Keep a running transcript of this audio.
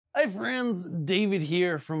Hi friends, David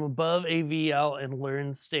here from Above AVL and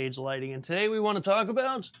Learn Stage Lighting, and today we want to talk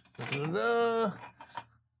about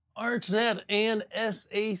ArtNet and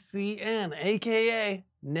sACN, aka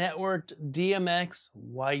Networked DMX,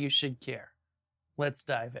 why you should care. Let's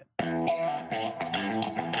dive in.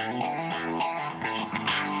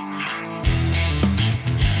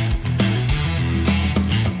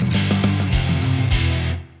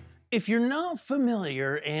 If you're not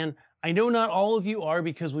familiar, and I know not all of you are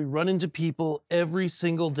because we run into people every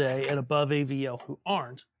single day at Above AVL who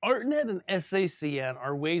aren't, ArtNet and sACN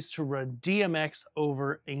are ways to run DMX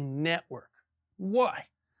over a network. Why?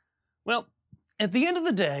 Well, at the end of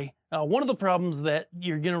the day, one of the problems that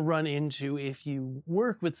you're going to run into if you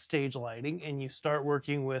work with stage lighting and you start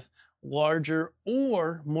working with larger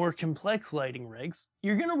or more complex lighting rigs,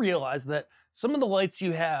 you're going to realize that some of the lights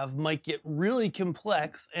you have might get really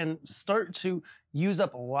complex and start to use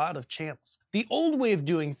up a lot of channels. The old way of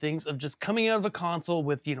doing things, of just coming out of a console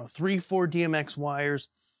with, 3-4 DMX wires,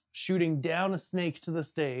 shooting down a snake to the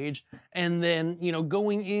stage, and then,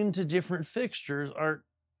 going into different fixtures are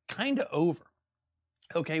kind of over.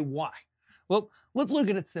 Okay, why? Well, let's look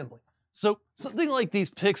at it simply. So something like these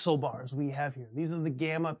pixel bars we have here, these are the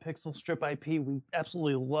Gamma Pixel Strip IP. We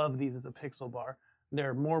absolutely love these as a pixel bar.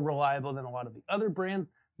 They're more reliable than a lot of the other brands.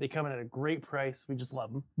 They come in at a great price. We just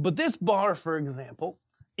love them. But this bar, for example,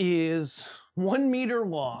 is 1 meter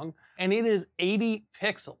long and it is 80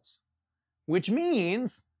 pixels, which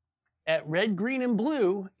means at red, green, and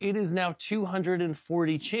blue, it is now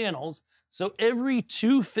 240 channels. So every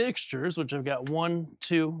 2 fixtures, which I've got 1,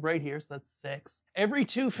 2 right here, so that's 6. Every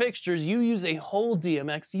 2 fixtures, you use a whole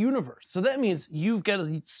DMX universe. So that means you've got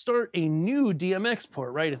to start a new DMX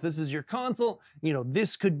port, right? If this is your console,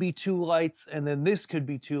 this could be 2 lights, and then this could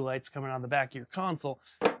be 2 lights coming on the back of your console,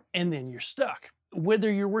 and then you're stuck. Whether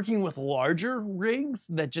you're working with larger rigs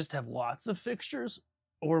that just have lots of fixtures,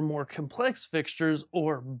 or more complex fixtures,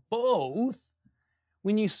 or both,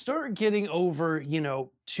 when you start getting over,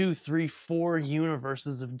 2, 3, 4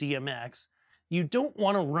 universes of DMX, you don't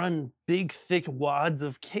want to run big, thick wads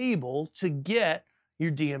of cable to get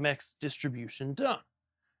your DMX distribution done.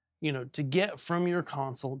 To get from your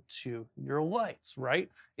console to your lights, right?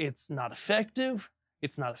 It's not effective.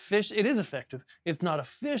 It's not efficient. It is effective. It's not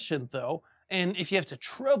efficient though. And if you have to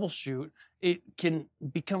troubleshoot, it can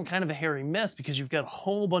become kind of a hairy mess because you've got a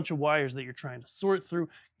whole bunch of wires that you're trying to sort through,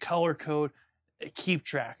 color code, keep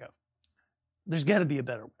track of. There's got to be a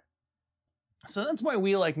better way. So that's why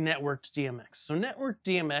we like Networked DMX. So Networked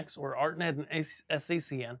DMX, or ArtNet and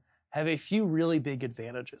sACN, have a few really big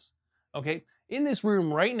advantages. Okay, in this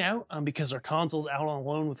room right now, because our console's out on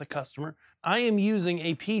loan with a customer, I am using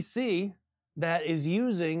a PC that is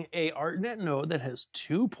using a ArtNet node that has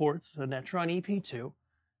 2 ports, a Netron EP2,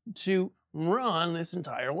 to run this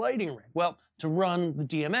entire lighting rig. Well, to run the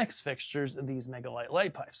DMX fixtures in these Megalight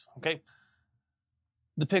light pipes, okay?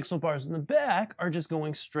 The pixel bars in the back are just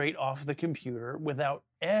going straight off the computer without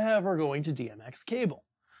ever going to DMX cable,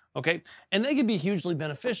 okay? And they can be hugely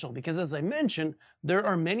beneficial because, as I mentioned, there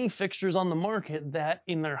are many fixtures on the market that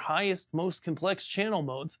in their highest, most complex channel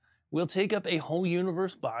modes will take up a whole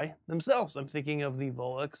universe by themselves. I'm thinking of the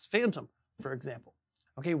Volux Phantom, for example.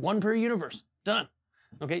 Okay, 1 per universe, done.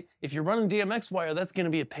 Okay, if you're running DMX wire, that's gonna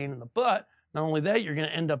be a pain in the butt. Not only that, you're gonna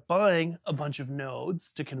end up buying a bunch of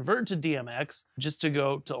nodes to convert to DMX just to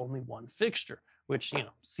go to only 1 fixture, which,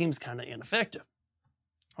 seems kind of ineffective.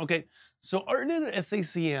 Okay, so ArtNet and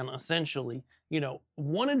sACN essentially,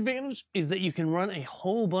 one advantage is that you can run a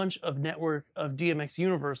whole bunch of network of DMX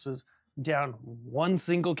universes down 1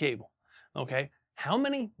 single cable. Okay, how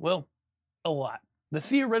many? Well, a lot. The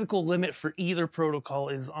theoretical limit for either protocol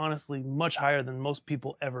is honestly much higher than most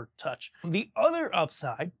people ever touch. The other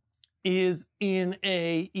upside is in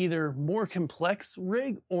a either more complex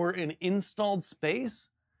rig or an installed space,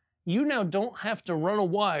 you now don't have to run a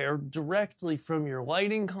wire directly from your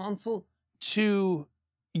lighting console to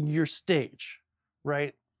your stage,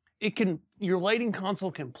 right? Your lighting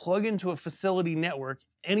console can plug into a facility network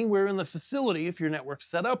anywhere in the facility if your network's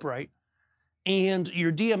set up right, and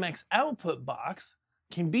your DMX output box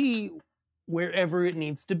can be wherever it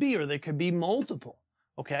needs to be, or there could be multiple,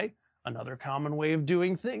 okay? Another common way of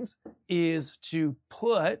doing things is to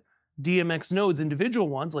put DMX nodes, individual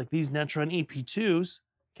ones, like these Netron EP2s,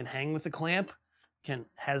 can hang with a clamp,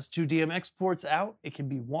 has 2 DMX ports out, it can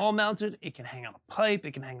be wall mounted, it can hang on a pipe,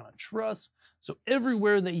 it can hang on a truss. So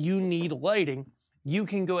everywhere that you need lighting, you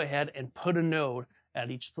can go ahead and put a node at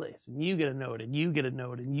each place. And you get a node, and you get a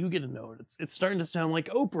node, and you get a node. It's starting to sound like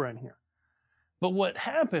Oprah in here. But what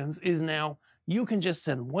happens is now you can just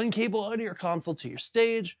send 1 cable out of your console to your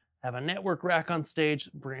stage, have a network rack on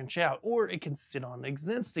stage, branch out, or it can sit on an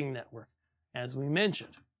existing network, as we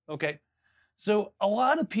mentioned. Okay, so a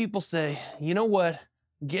lot of people say, you know what,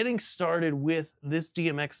 getting started with this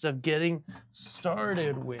DMX stuff, getting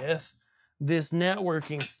started with this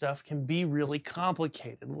networking stuff can be really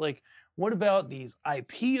complicated. Like, what about these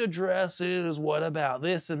IP addresses? What about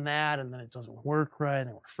this and that? And then it doesn't work right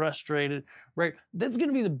and we're frustrated, right? That's going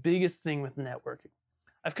to be the biggest thing with networking.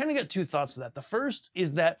 I've kind of got two thoughts with that. The first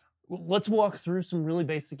is that let's walk through some really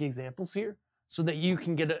basic examples here so that you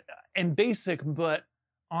can get and basic, but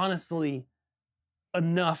honestly,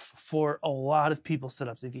 enough for a lot of people's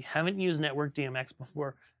setups. If you haven't used Networked DMX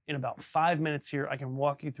before, in about 5 minutes here, I can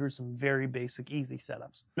walk you through some very basic, easy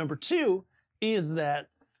setups. Number two is that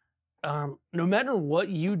no matter what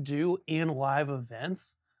you do in live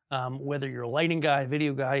events, whether you're a lighting guy,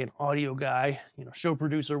 video guy, an audio guy, show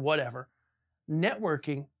producer, whatever,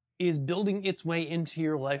 networking is building its way into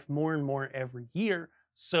your life more and more every year.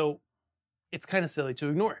 So it's kind of silly to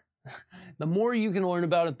ignore it. The more you can learn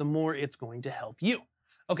about it, the more it's going to help you.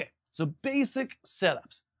 Okay, so basic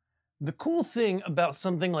setups. The cool thing about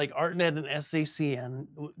something like ArtNet and sACN,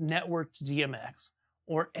 Networked DMX,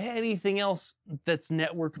 or anything else that's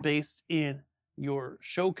network-based in your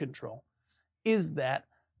show control, is that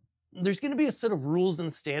there's going to be a set of rules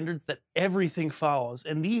and standards that everything follows,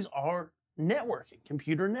 and these are networking,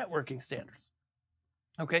 computer networking standards.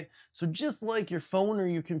 Okay, so just like your phone or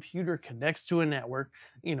your computer connects to a network,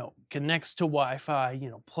 connects to Wi-Fi,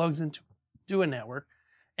 plugs into a network,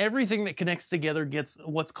 everything that connects together gets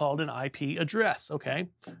what's called an IP address, okay?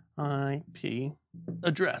 IP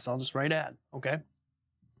address, I'll just write add, okay?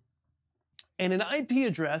 And an IP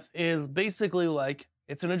address is basically like,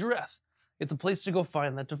 it's an address. It's a place to go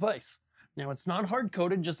find that device. Now, it's not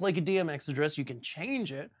hard-coded, just like a DMX address. You can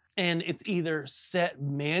change it, and it's either set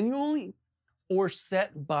manually or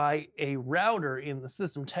set by a router in the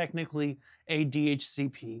system, technically a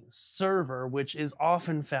DHCP server, which is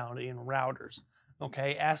often found in routers.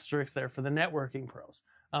 Okay, asterisk there for the networking pros.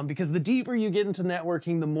 Because the deeper you get into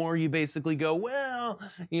networking, the more you basically go, well,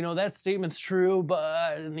 that statement's true,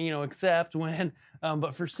 but, except when,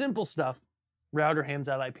 but for simple stuff, router hands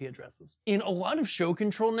out IP addresses. In a lot of show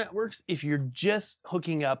control networks, if you're just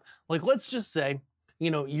hooking up, like let's just say,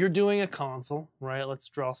 you're doing a console, right? Let's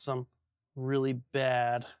draw some really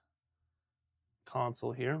bad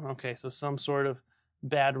console here. Okay, so some sort of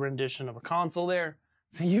bad rendition of a console there.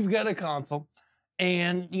 So you've got a console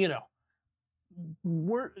and,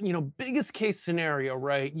 biggest case scenario,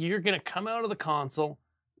 right? You're going to come out of the console,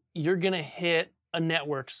 you're going to hit a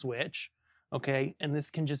network switch, okay? And this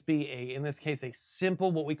can just be in this case, a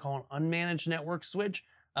simple, what we call an unmanaged network switch.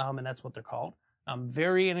 And that's what they're called.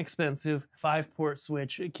 Very inexpensive 5-port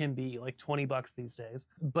switch. It can be like 20 bucks these days,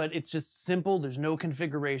 but it's just simple. There's no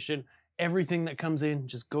configuration. Everything that comes in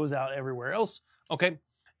just goes out everywhere else. Okay.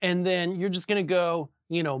 And then you're just going to go,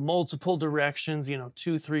 multiple directions,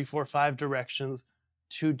 2, 3, 4, 5 directions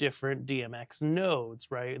to different DMX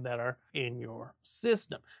nodes, right? That are in your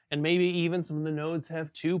system. And maybe even some of the nodes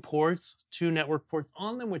have 2 ports, 2 network ports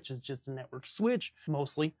on them, which is just a network switch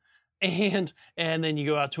mostly. And then you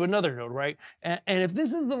go out to another node, right? And if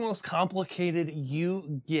this is the most complicated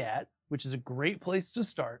you get, which is a great place to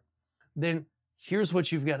start, then here's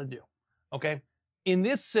what you've got to do, okay? In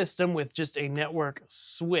this system with just a network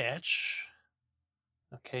switch,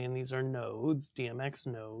 okay, and these are nodes, DMX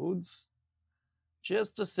nodes,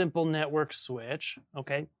 just a simple network switch,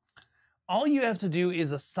 okay? All you have to do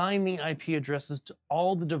is assign the IP addresses to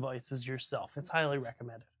all the devices yourself. It's highly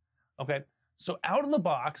recommended, okay? So out of the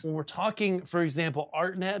box, when we're talking, for example,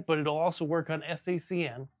 ArtNet, but it'll also work on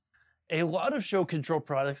sACN, a lot of show control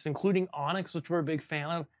products, including Onyx, which we're a big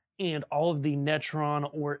fan of, and all of the Netron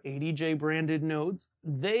or ADJ branded nodes,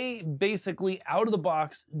 they basically, out of the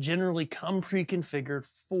box, generally come pre-configured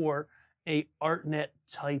for a ArtNet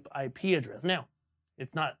type IP address. Now,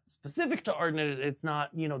 it's not specific to ArtNet, it's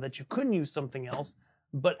not, that you couldn't use something else,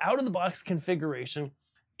 but out of the box configuration,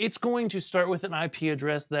 it's going to start with an IP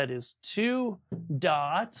address that is 2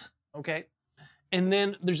 dot, okay? And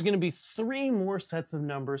then there's going to be 3 more sets of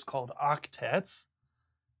numbers called octets.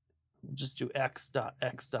 We'll just do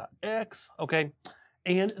x.x.x, okay?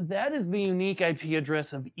 And that is the unique IP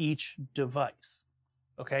address of each device,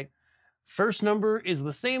 okay? First number is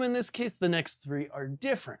the same in this case. The next 3 are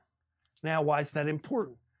different. Now, why is that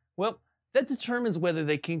important? Well, that determines whether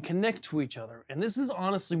they can connect to each other. And this is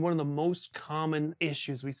honestly one of the most common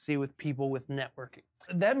issues we see with people with networking.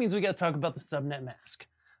 That means we got to talk about the subnet mask,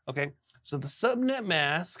 okay? So the subnet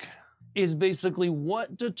mask is basically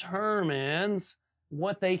what determines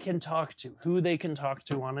what they can talk to, who they can talk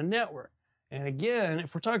to on a network. And again,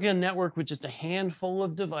 if we're talking a network with just a handful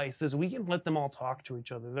of devices, we can let them all talk to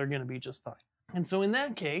each other. They're going to be just fine. And so in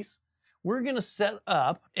that case, we're going to set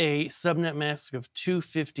up a subnet mask of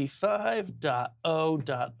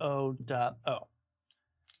 255.0.0.0.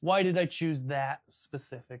 Why did I choose that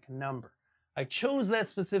specific number? I chose that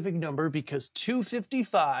specific number because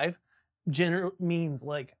 255 means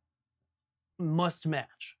like must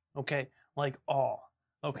match, okay? Like all,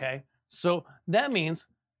 okay? So that means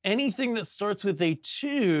anything that starts with a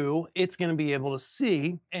 2, it's going to be able to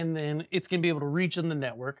see, and then it's going to be able to reach in the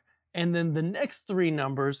network, and then the next 3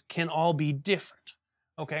 numbers can all be different,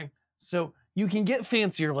 okay? So you can get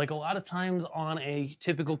fancier, like a lot of times on a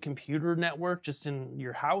typical computer network, just in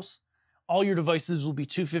your house, all your devices will be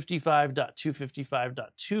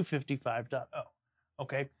 255.255.255.0,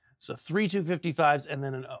 okay? So 3 255s and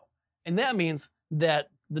then an O. And that means that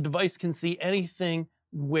the device can see anything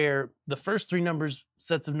where the first 3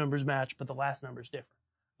 sets of numbers match, but the last number is different,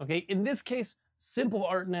 okay? In this case, simple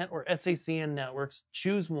ARTnet or sACN networks,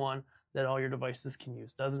 choose one that all your devices can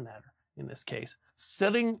use, doesn't matter. In this case,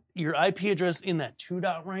 setting your IP address in that 2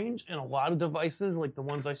 dot range, and a lot of devices like the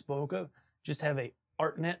ones I spoke of just have a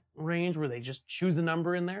ARTnet range where they just choose a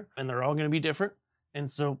number in there and they're all going to be different. And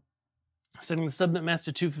so setting the subnet mask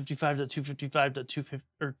to 255.255.250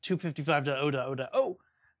 or 255.0.0.0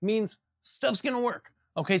 means stuff's going to work.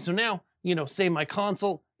 Okay, so now, say my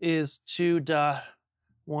console is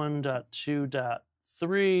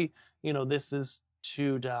 2.1.2.3, this is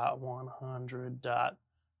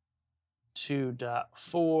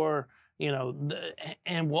 2.100.2.4,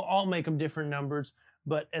 and we'll all make them different numbers.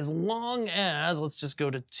 But as long as, let's just go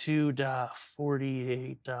to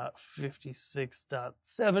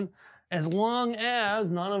 2.48.56.7, as long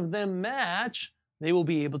as none of them match, they will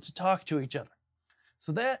be able to talk to each other.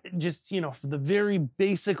 So that just, for the very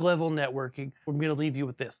basic level networking, we're going to leave you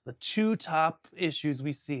with this. The 2 top issues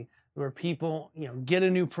we see where people, get a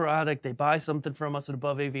new product, they buy something from us at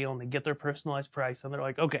above AVL and they get their personalized price and they're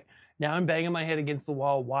like, okay, now I'm banging my head against the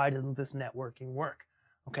wall. Why doesn't this networking work?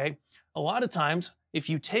 Okay. A lot of times, if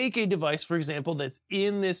you take a device, for example, that's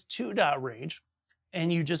in this 2 dot range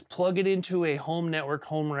and you just plug it into a home network,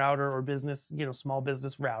 home router or business, small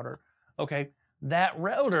business router, okay, that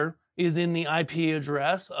router is in the IP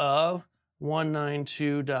address of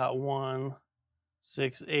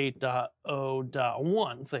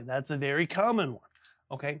 192.168.0.1. Say that's a very common one,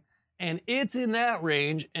 okay? And it's in that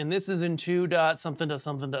range, and this is in 2 dot something dot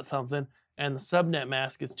something dot something, and the subnet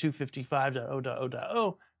mask is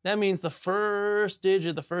 255.0.0.0. That means the first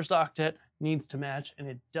digit, the first octet needs to match, and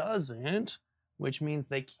it doesn't, which means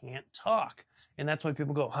they can't talk. And that's why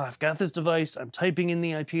people go, I've got this device, I'm typing in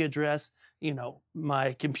the IP address,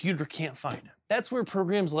 my computer can't find it. That's where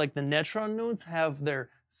programs like the Netron nodes have their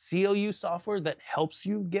CLU software that helps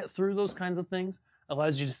you get through those kinds of things,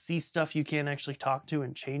 allows you to see stuff you can't actually talk to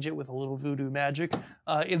and change it with a little voodoo magic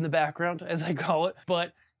in the background, as I call it.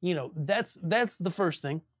 But, that's the first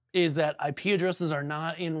thing, is that IP addresses are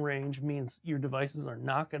not in range means your devices are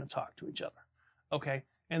not going to talk to each other, okay?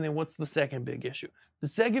 And then what's the second big issue? The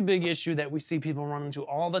second big issue that we see people run into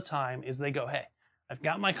all the time is they go, hey, I've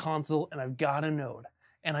got my console and I've got a node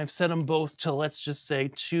and I've set them both to, let's just say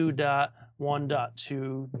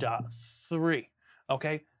 2.1.2.3,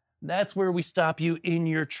 okay? That's where we stop you in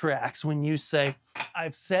your tracks when you say,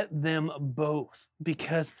 I've set them both,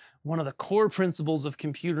 because one of the core principles of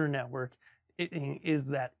computer network is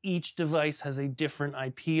that each device has a different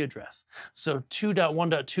IP address. So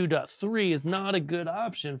 2.1.2.3 is not a good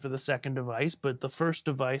option for the second device, but the first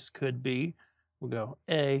device could be, we'll go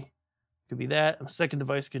A, could be that, and the second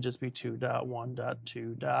device could just be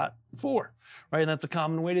 2.1.2.4, right? And that's a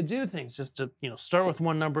common way to do things, just to, start with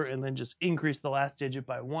one number and then just increase the last digit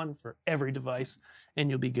by 1 for every device,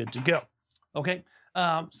 and you'll be good to go, okay?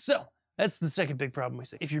 So that's the second big problem we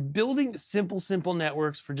see. If you're building simple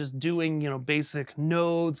networks for just doing, basic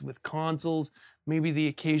nodes with consoles, maybe the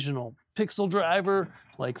occasional pixel driver,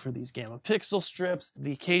 like for these gamma pixel strips,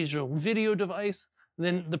 the occasional video device,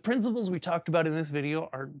 then the principles we talked about in this video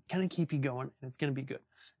are going to keep you going, and it's going to be good.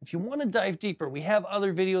 If you want to dive deeper, we have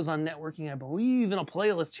other videos on networking, I believe, in a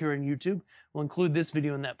playlist here on YouTube. We'll include this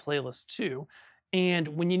video in that playlist too. And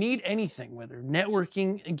when you need anything, whether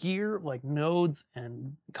networking gear like nodes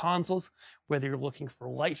and consoles, whether you're looking for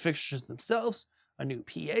light fixtures themselves, a new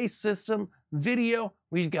PA system, video,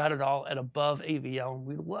 we've got it all at Above AVL, and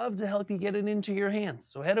we'd love to help you get it into your hands.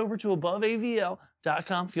 So head over to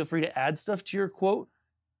aboveavl.com. Feel free to add stuff to your quote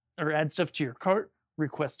or add stuff to your cart,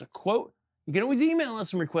 request a quote. You can always email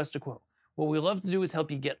us and request a quote. What we love to do is help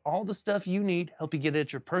you get all the stuff you need, help you get it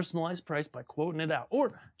at your personalized price by quoting it out,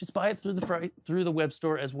 or just buy it through the web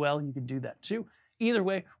store as well. You can do that too. Either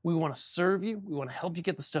way, we want to serve you. We want to help you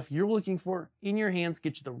get the stuff you're looking for in your hands,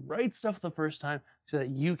 get you the right stuff the first time so that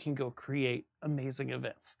you can go create amazing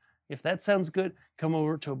events. If that sounds good, come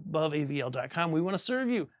over to aboveavl.com. We want to serve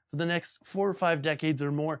you for the next 4 or 5 decades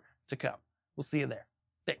or more to come. We'll see you there.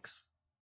 Thanks.